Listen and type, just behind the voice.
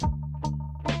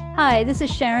Hi, this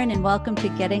is Sharon, and welcome to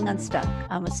Getting Unstuck.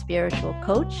 I'm a spiritual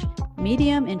coach,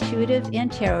 medium, intuitive,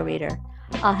 and tarot reader.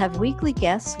 I'll have weekly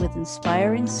guests with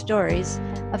inspiring stories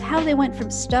of how they went from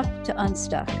stuck to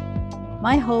unstuck.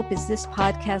 My hope is this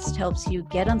podcast helps you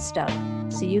get unstuck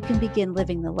so you can begin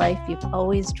living the life you've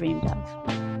always dreamed of.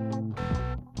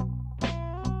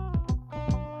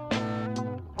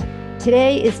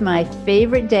 Today is my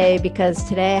favorite day because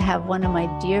today I have one of my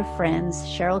dear friends,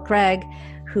 Cheryl Craig,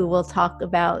 who will talk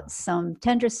about some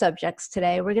tender subjects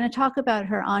today. We're going to talk about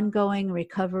her ongoing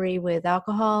recovery with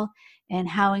alcohol and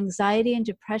how anxiety and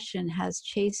depression has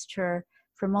chased her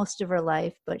for most of her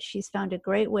life, but she's found a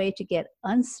great way to get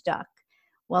unstuck.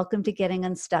 Welcome to Getting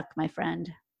Unstuck, my friend.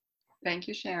 Thank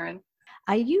you, Sharon.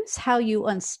 I use how you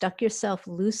unstuck yourself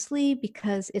loosely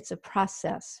because it's a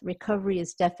process. Recovery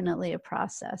is definitely a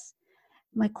process.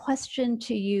 My question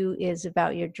to you is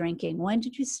about your drinking. When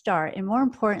did you start? And more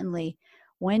importantly,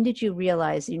 when did you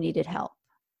realize you needed help?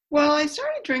 Well, I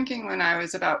started drinking when I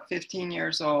was about 15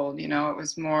 years old. You know, it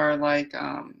was more like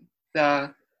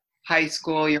the high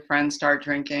school, your friends start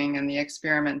drinking and the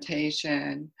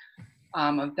experimentation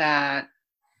of that.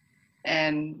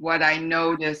 And what I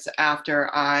noticed after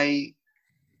I,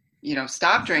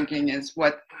 stopped drinking is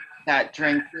what that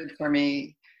drink did for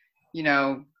me,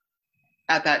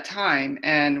 at that time.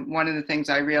 And one of the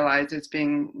things I realized is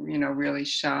being, really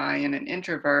shy and an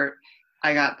introvert,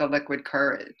 I got the liquid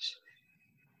courage.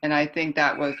 And I think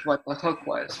that was what the hook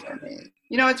was for me.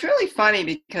 It's really funny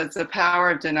because the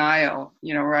power of denial,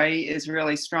 right, is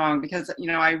really strong because,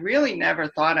 I really never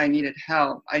thought I needed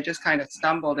help. I just kind of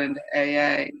stumbled into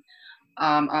AA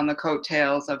on the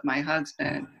coattails of my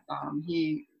husband.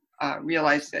 He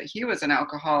realized that he was an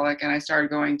alcoholic, and I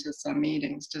started going to some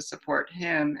meetings to support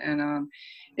him. And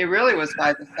it really was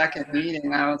by the second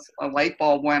meeting, a light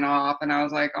bulb went off, and I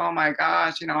was like, oh my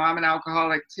gosh, I'm an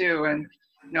alcoholic too. And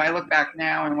I look back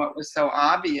now, and what was so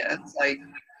obvious, like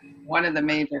one of the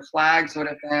major flags would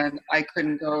have been I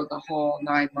couldn't go the whole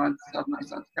 9 months of my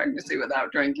son's pregnancy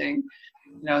without drinking.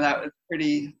 That was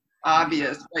pretty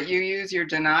obvious, but you use your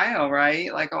denial,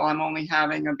 right? Like, oh, I'm only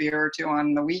having a beer or two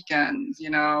on the weekends,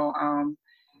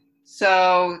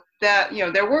 so that,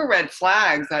 there were red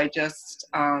flags. I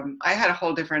had a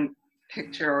whole different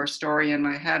picture or story in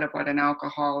my head of what an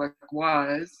alcoholic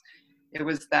was. It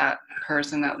was that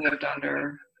person that lived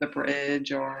under the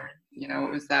bridge, or,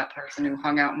 it was that person who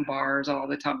hung out in bars all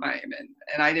the time.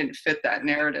 And I didn't fit that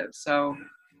narrative. So,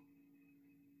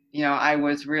 I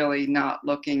was really not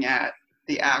looking at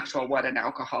the actual what an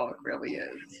alcoholic really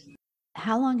is.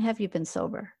 How long have you been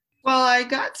sober? Well, I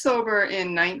got sober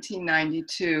in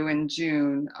 1992 in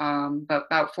June, but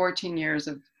about 14 years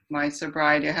of my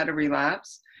sobriety, I had a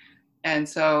relapse. And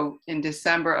so in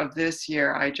December of this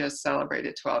year, I just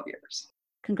celebrated 12 years.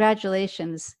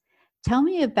 Congratulations. Tell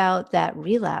me about that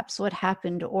relapse. What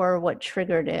happened or what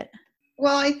triggered it?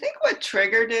 Well, I think what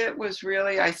triggered it was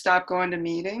really I stopped going to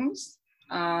meetings.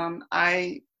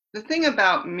 The thing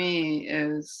about me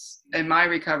is, in my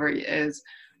recovery, is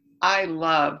I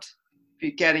loved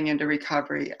getting into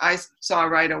recovery. I saw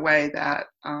right away that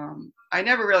I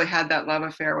never really had that love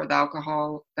affair with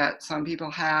alcohol that some people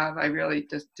have. I really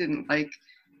just didn't like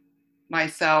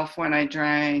myself when I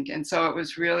drank. And so it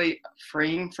was really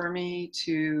freeing for me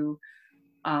to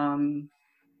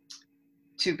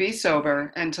be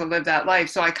sober and to live that life.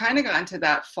 So I kind of got into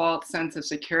that false sense of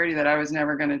security that I was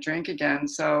never going to drink again.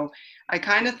 So I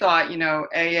kind of thought,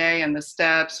 AA and the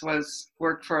steps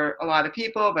worked for a lot of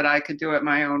people, but I could do it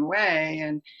my own way.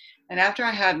 And after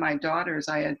I had my daughters,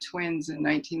 I had twins in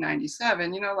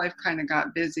 1997, life kind of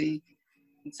got busy.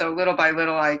 And so little by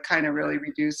little, I kind of really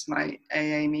reduced my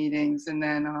AA meetings. And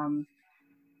then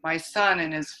my son,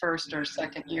 in his first or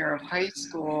second year of high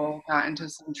school, got into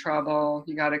some trouble.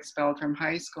 He got expelled from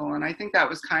high school. And I think that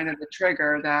was kind of the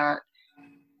trigger that,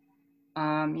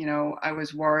 I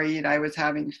was worried, I was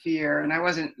having fear, and I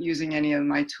wasn't using any of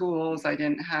my tools. I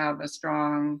didn't have a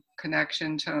strong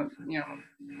connection to,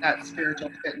 that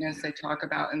spiritual fitness they talk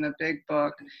about in the big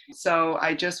book. So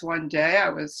one day I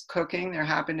was cooking, there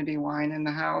happened to be wine in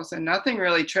the house, and nothing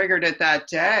really triggered it that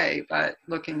day, but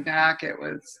looking back, it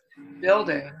was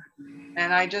building.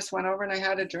 And I just went over and I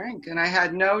had a drink, and I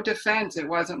had no defense. It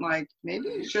wasn't like, maybe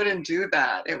you shouldn't do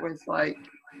that. It was like,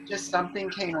 just something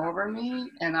came over me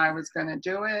and I was going to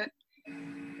do it,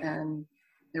 and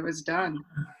it was done.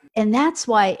 And that's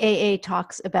why AA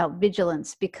talks about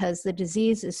vigilance, because the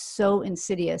disease is so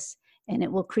insidious and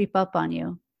it will creep up on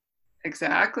you.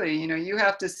 Exactly. You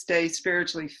have to stay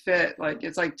spiritually fit. Like,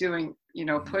 it's like doing,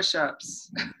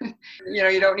 push-ups.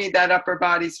 You don't need that upper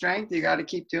body strength. You got to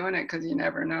keep doing it because you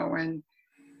never know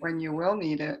when you will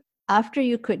need it. After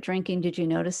you quit drinking, did you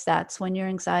notice that's when your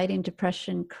anxiety and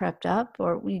depression crept up?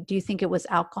 Or do you think it was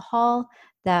alcohol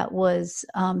that was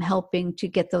helping to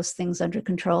get those things under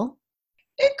control?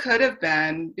 It could have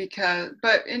been because,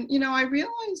 but, I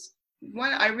realized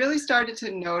when I really started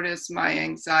to notice my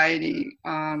anxiety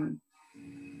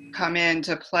come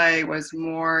into play was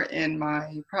more in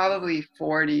my probably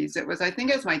 40s. It was, I think,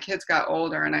 as my kids got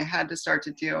older and I had to start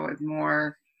to deal with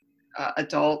more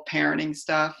adult parenting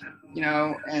stuff,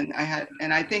 and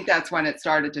I think that's when it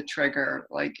started to trigger,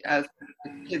 like as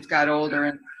the kids got older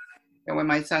and when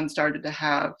my son started to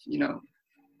have,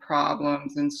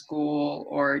 problems in school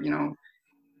or,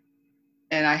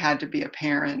 and I had to be a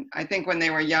parent. I think when they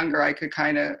were younger, I could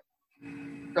kind of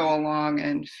go along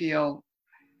and feel,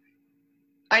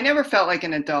 I never felt like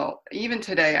an adult. Even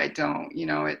today, I don't.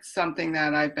 It's something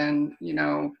that I've been,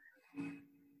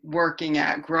 working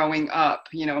at growing up.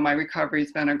 My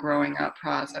recovery's been a growing up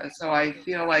process. So I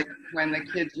feel like when the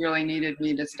kids really needed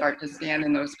me to start to stand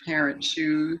in those parent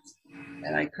shoes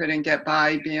and I couldn't get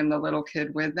by being the little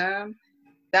kid with them,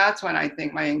 that's when I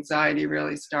think my anxiety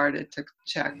really started to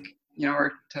check,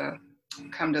 or to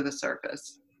come to the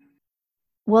surface.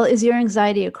 Well, is your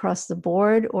anxiety across the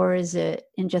board, or is it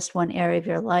in just one area of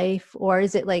your life? Or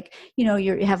is it like, you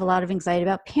have a lot of anxiety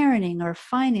about parenting or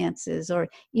finances or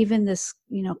even this,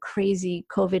 crazy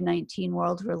COVID-19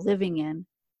 world we're living in?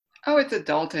 Oh, it's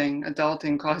adulting.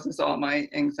 Adulting causes all my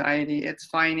anxiety. It's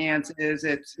finances.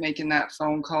 It's making that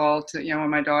phone call to, when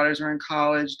my daughters were in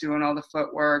college, doing all the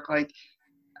footwork. Like,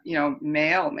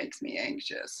 mail makes me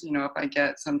anxious. If I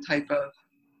get some type of,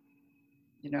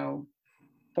 you know,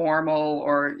 formal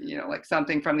or, like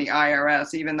something from the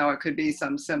IRS, even though it could be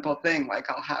some simple thing, like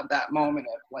I'll have that moment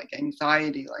of like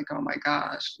anxiety, like, oh my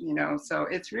gosh, so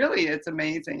it's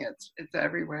amazing. It's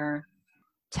everywhere.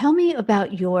 Tell me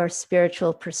about your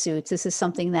spiritual pursuits. This is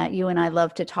something that you and I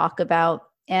love to talk about.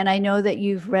 And I know that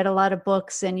you've read a lot of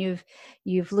books and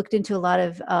you've looked into a lot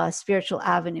of spiritual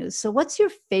avenues. So, what's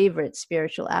your favorite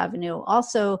spiritual avenue?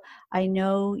 Also, I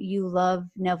know you love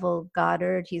Neville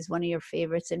Goddard. He's one of your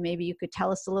favorites, and maybe you could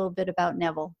tell us a little bit about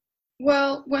Neville.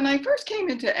 Well, when I first came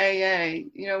into AA,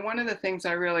 one of the things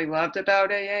I really loved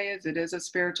about AA is it is a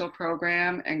spiritual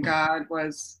program, and God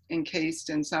was encased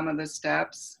in some of the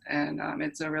steps, and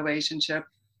it's a relationship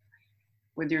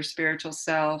with your spiritual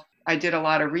self. I did a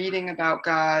lot of reading about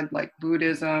God, like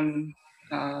Buddhism,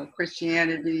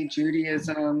 Christianity,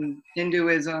 Judaism,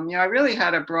 Hinduism. I really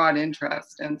had a broad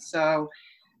interest. And so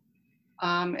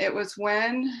it was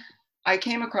when I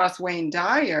came across Wayne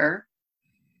Dyer.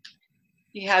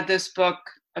 He had this book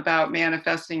about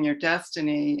manifesting your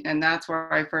destiny. And that's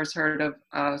where I first heard of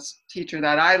a teacher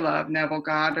that I love, Neville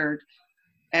Goddard.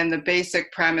 And the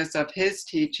basic premise of his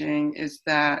teaching is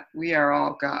that we are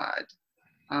all God.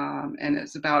 And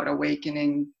it's about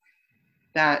awakening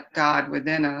that God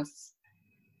within us,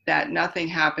 that nothing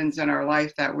happens in our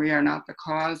life that we are not the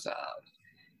cause of.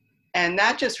 And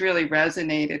that just really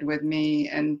resonated with me.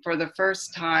 And for the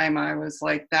first time, I was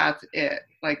like, that's it.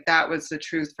 Like, that was the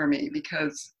truth for me,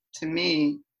 because to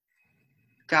me,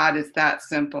 God is that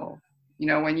simple.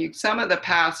 When some of the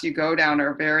paths you go down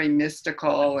are very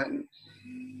mystical and,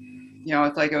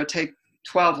 it's like it would take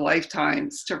 12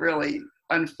 lifetimes to really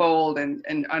unfold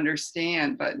and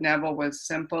understand. But Neville was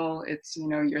simple. It's,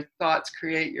 your thoughts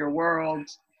create your world,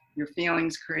 your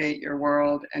feelings create your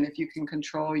world. And if you can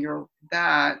control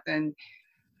that, then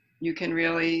you can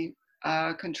really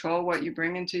control what you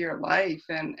bring into your life.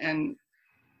 And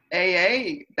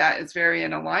AA, that is very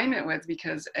in alignment with,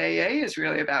 because AA is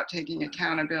really about taking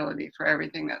accountability for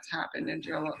everything that's happened in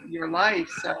your life.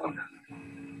 So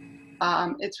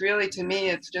it's really, to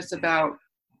me, it's just about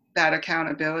that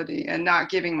accountability and not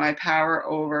giving my power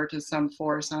over to some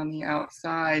force on the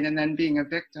outside and then being a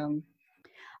victim.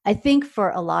 I think for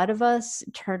a lot of us,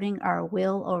 turning our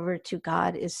will over to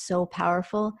God is so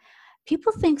powerful.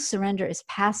 People think surrender is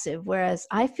passive, whereas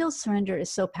I feel surrender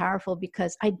is so powerful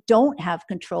because I don't have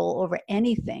control over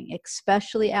anything,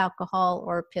 especially alcohol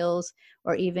or pills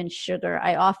or even sugar.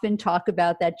 I often talk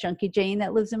about that junkie Jane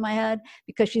that lives in my head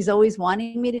because she's always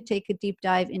wanting me to take a deep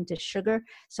dive into sugar.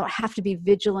 So I have to be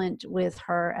vigilant with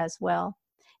her as well.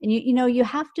 And you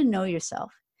have to know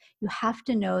yourself. You have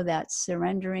to know that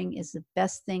surrendering is the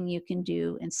best thing you can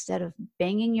do instead of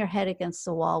banging your head against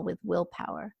the wall with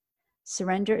willpower.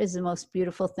 Surrender is the most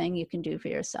beautiful thing you can do for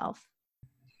yourself.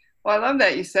 Well, I love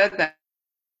that you said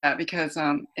that because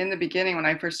in the beginning, when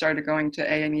I first started going to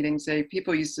AA meetings,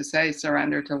 people used to say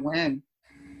surrender to win.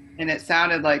 And it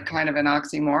sounded like kind of an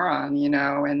oxymoron,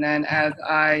 and then as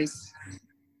I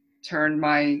turned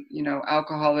my,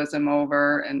 alcoholism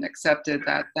over and accepted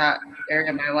that area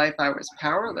of my life I was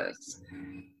powerless,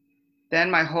 then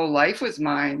my whole life was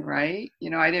mine, right?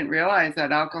 I didn't realize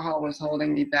that alcohol was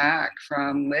holding me back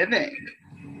from living.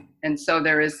 And so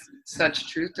there is such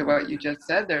truth to what you just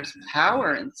said. There's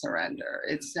power in surrender.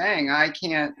 It's saying, I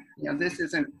can't, this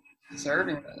isn't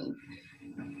serving me.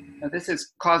 This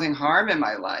is causing harm in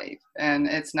my life. And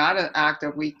it's not an act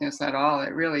of weakness at all.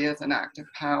 It really is an act of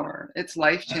power. It's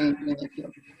life-changing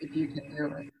if you can do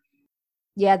it.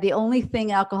 Yeah, the only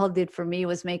thing alcohol did for me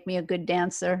was make me a good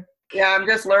dancer. Yeah, I'm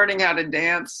just learning how to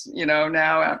dance,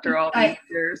 now after all these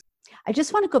years. I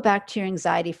just want to go back to your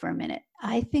anxiety for a minute.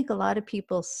 I think a lot of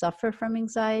people suffer from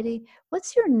anxiety.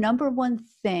 What's your number one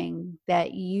thing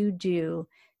that you do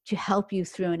to help you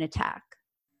through an attack?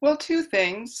 Well, two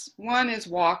things. One is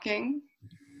walking.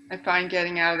 I find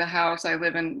getting out of the house. I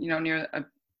live in, near a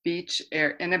beach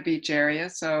area,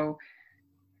 so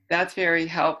that's very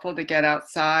helpful to get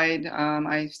outside.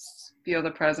 I feel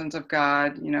the presence of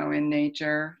God, in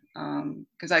nature,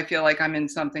 because I feel like I'm in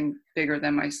something bigger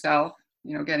than myself,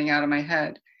 getting out of my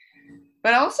head.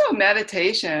 But also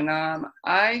meditation.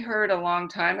 I heard a long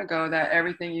time ago that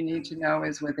everything you need to know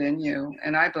is within you,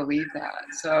 and I believe that.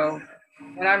 So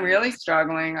when I'm really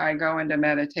struggling, I go into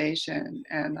meditation,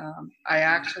 and I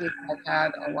actually have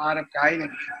had a lot of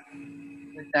guidance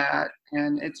with that,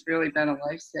 and it's really been a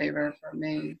lifesaver for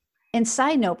me. And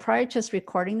side note, prior to us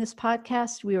recording this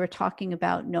podcast, we were talking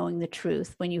about knowing the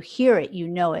truth. When you hear it, you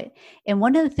know it. And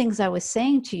one of the things I was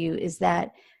saying to you is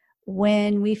that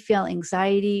when we feel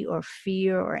anxiety or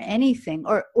fear or anything,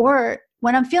 or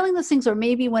when I'm feeling those things, or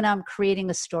maybe when I'm creating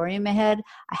a story in my head,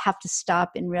 I have to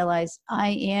stop and realize I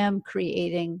am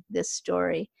creating this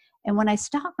story. And when I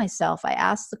stop myself, I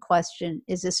ask the question,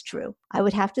 is this true? I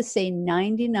would have to say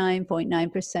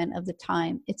 99.9% of the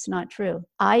time, it's not true.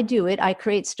 I do it. I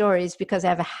create stories because I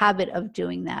have a habit of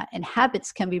doing that, and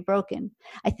habits can be broken.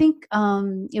 I think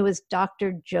it was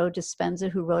Dr. Joe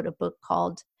Dispenza who wrote a book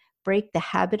called Break the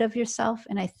Habit of Yourself.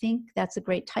 And I think that's a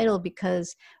great title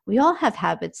because we all have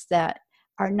habits that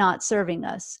are not serving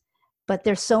us, but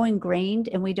they're so ingrained,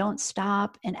 and we don't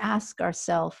stop and ask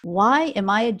ourselves, why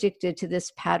am I addicted to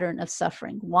this pattern of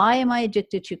suffering? Why am I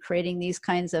addicted to creating these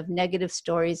kinds of negative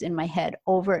stories in my head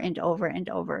over and over and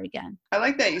over again? I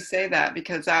like that you say that,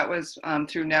 because that was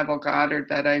through Neville Goddard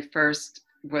that I first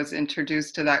was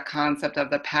introduced to that concept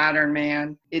of the pattern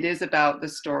man. It is about the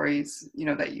stories,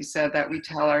 that you said, that we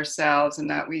tell ourselves and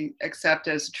that we accept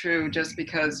as true just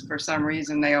because for some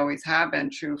reason they always have been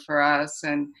true for us.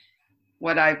 And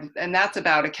that's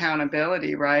about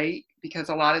accountability, right? Because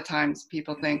a lot of times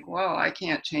people think, well, I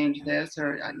can't change this,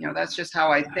 or, that's just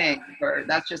how I think, or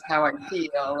that's just how I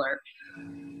feel,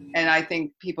 and I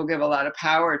think people give a lot of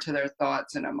power to their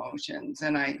thoughts and emotions.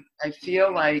 And I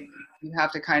feel like you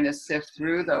have to kind of sift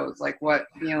through those, like what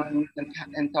feelings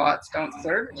and thoughts don't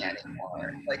serve me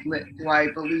anymore. Like, do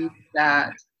I believe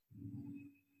that,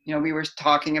 we were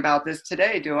talking about this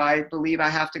today. Do I believe I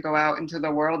have to go out into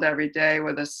the world every day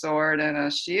with a sword and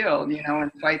a shield,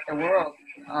 and fight the world?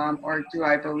 Or do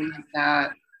I believe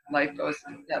that life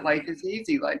is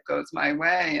easy, life goes my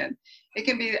way? And it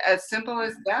can be as simple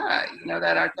as that,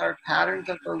 that our patterns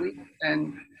of belief,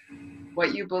 and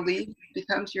what you believe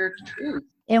becomes your truth.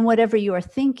 And whatever you are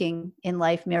thinking in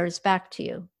life mirrors back to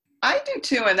you. I do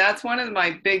too. And that's one of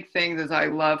my big things is I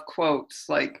love quotes,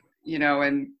 like,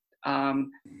 and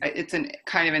it's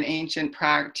kind of an ancient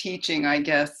teaching, I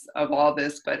guess, of all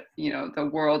this, but the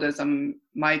world is a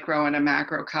micro and a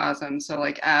macrocosm. So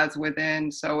like, as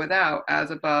within, so without;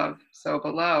 as above, so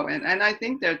below. And I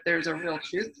think that there's a real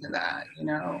truth to that,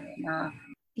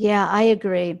 Yeah, I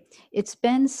agree. It's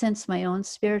been since my own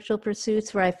spiritual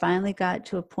pursuits where I finally got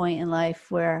to a point in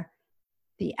life where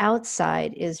the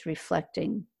outside is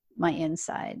reflecting my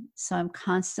inside. So I'm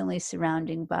constantly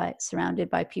surrounded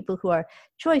by people who are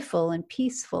joyful and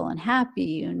peaceful and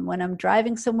happy. And when I'm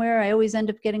driving somewhere, I always end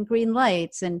up getting green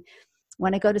lights. And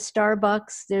when I go to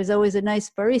Starbucks, there's always a nice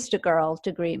barista girl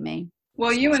to greet me.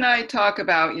 Well, you and I talk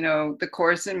about, the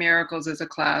Course in Miracles as a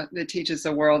class that teaches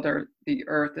the world or the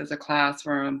earth as a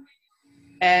classroom.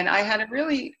 And I had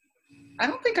I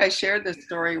don't think I shared this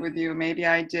story with you. Maybe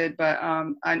I did, but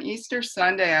on Easter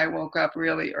Sunday, I woke up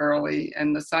really early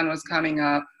and the sun was coming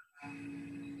up.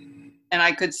 And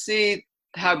I could see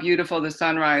how beautiful the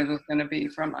sunrise was going to be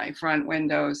from my front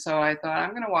window. So I thought,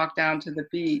 I'm going to walk down to the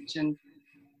beach and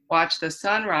watch the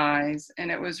sunrise. And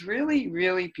it was really,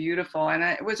 really beautiful. And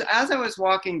it was, as I was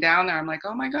walking down there, I'm like,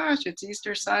 oh my gosh, it's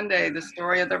Easter Sunday, the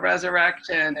story of the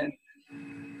resurrection.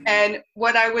 And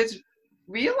what I was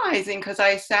realizing, because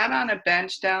I sat on a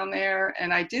bench down there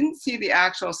and I didn't see the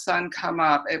actual sun come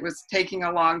up. It was taking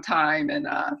a long time. And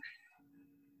I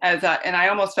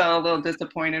almost felt a little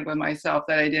disappointed with myself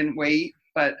that I didn't wait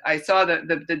but I saw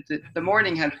the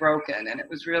morning had broken, and it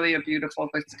was really a beautiful,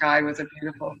 the sky was a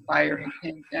beautiful fiery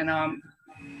pink. And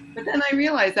but then I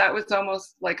realized that was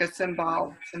almost like a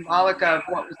symbolic of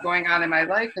what was going on in my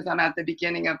life, because I'm at the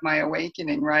beginning of my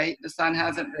awakening, right? The sun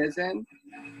hasn't risen.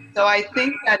 So I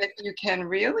think that if you can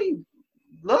really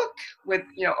look with,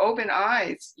 open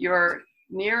eyes, you're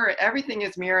near, everything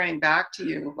is mirroring back to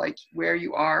you, like where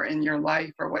you are in your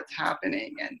life or what's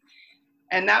happening.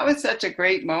 And that was such a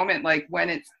great moment, like when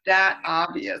it's that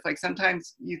obvious. Like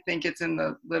sometimes you think it's in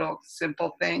the little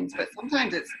simple things, but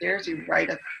sometimes it stares you right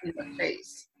in the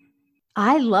face.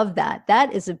 I love that.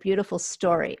 That is a beautiful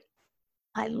story.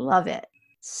 I love it.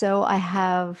 So I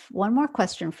have one more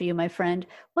question for you, my friend.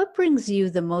 What brings you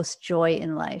the most joy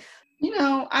in life?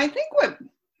 I think what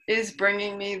is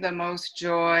bringing me the most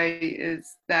joy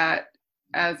is that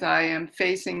as I am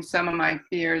facing some of my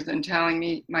fears and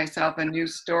telling myself a new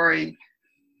story,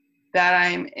 that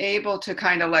I'm able to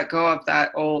kind of let go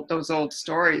of those old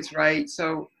stories, right?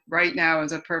 So right now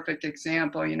is a perfect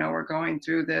example. We're going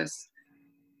through this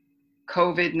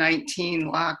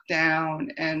COVID-19 lockdown,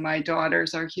 and my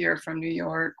daughters are here from New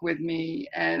York with me.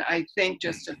 And I think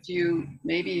just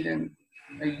maybe even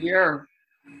a year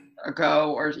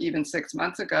ago or even 6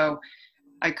 months ago,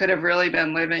 I could have really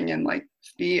been living in like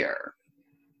fear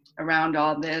around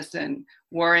all this and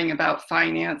worrying about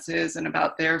finances and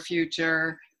about their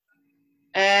future.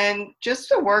 And just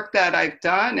the work that I've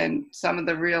done and some of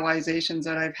the realizations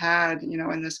that I've had,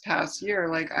 in this past year,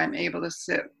 like I'm able to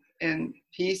sit in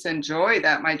peace and joy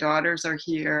that my daughters are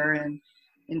here and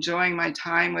enjoying my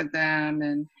time with them.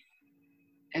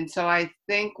 And so I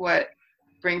think what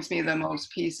brings me the most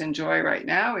peace and joy right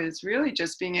now is really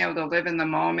just being able to live in the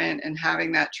moment and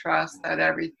having that trust that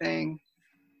everything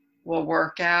will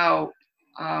work out.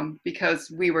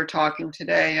 Because we were talking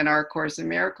today in our Course in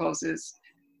Miracles is,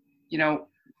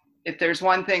 if there's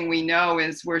one thing we know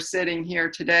is we're sitting here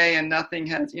today and nothing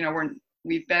has,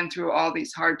 we've been through all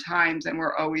these hard times and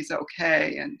we're always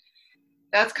okay. And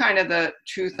that's kind of the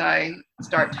truth I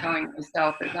start telling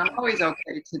myself is I'm always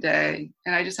okay today.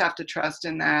 And I just have to trust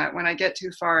in that. When I get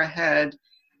too far ahead,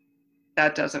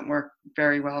 that doesn't work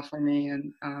very well for me.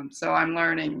 And so I'm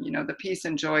learning, the peace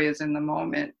and joy is in the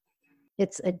moment.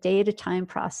 It's a day-at-a-time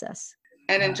process.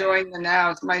 And enjoying the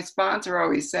now. My sponsor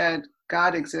always said,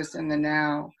 God exists in the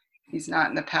now. He's not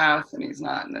in the past and he's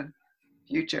not in the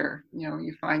future.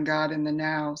 You find God in the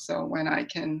now. So when I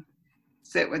can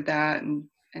sit with that and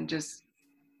just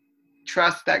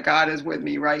trust that God is with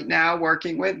me right now,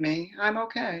 working with me, I'm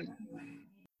okay.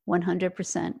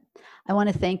 100%. I want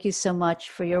to thank you so much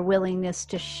for your willingness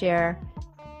to share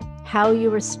how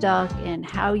you were stuck and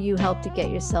how you helped to get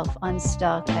yourself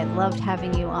unstuck. I loved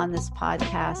having you on this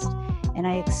podcast, and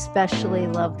I especially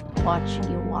loved watching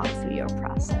you walk through your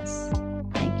process.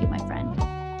 Thank you, my friend.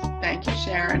 Thank you,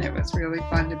 Sharon. It was really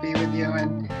fun to be with you,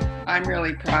 and I'm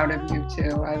really proud of you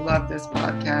too. I love this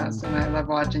podcast, and I love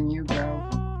watching you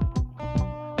grow.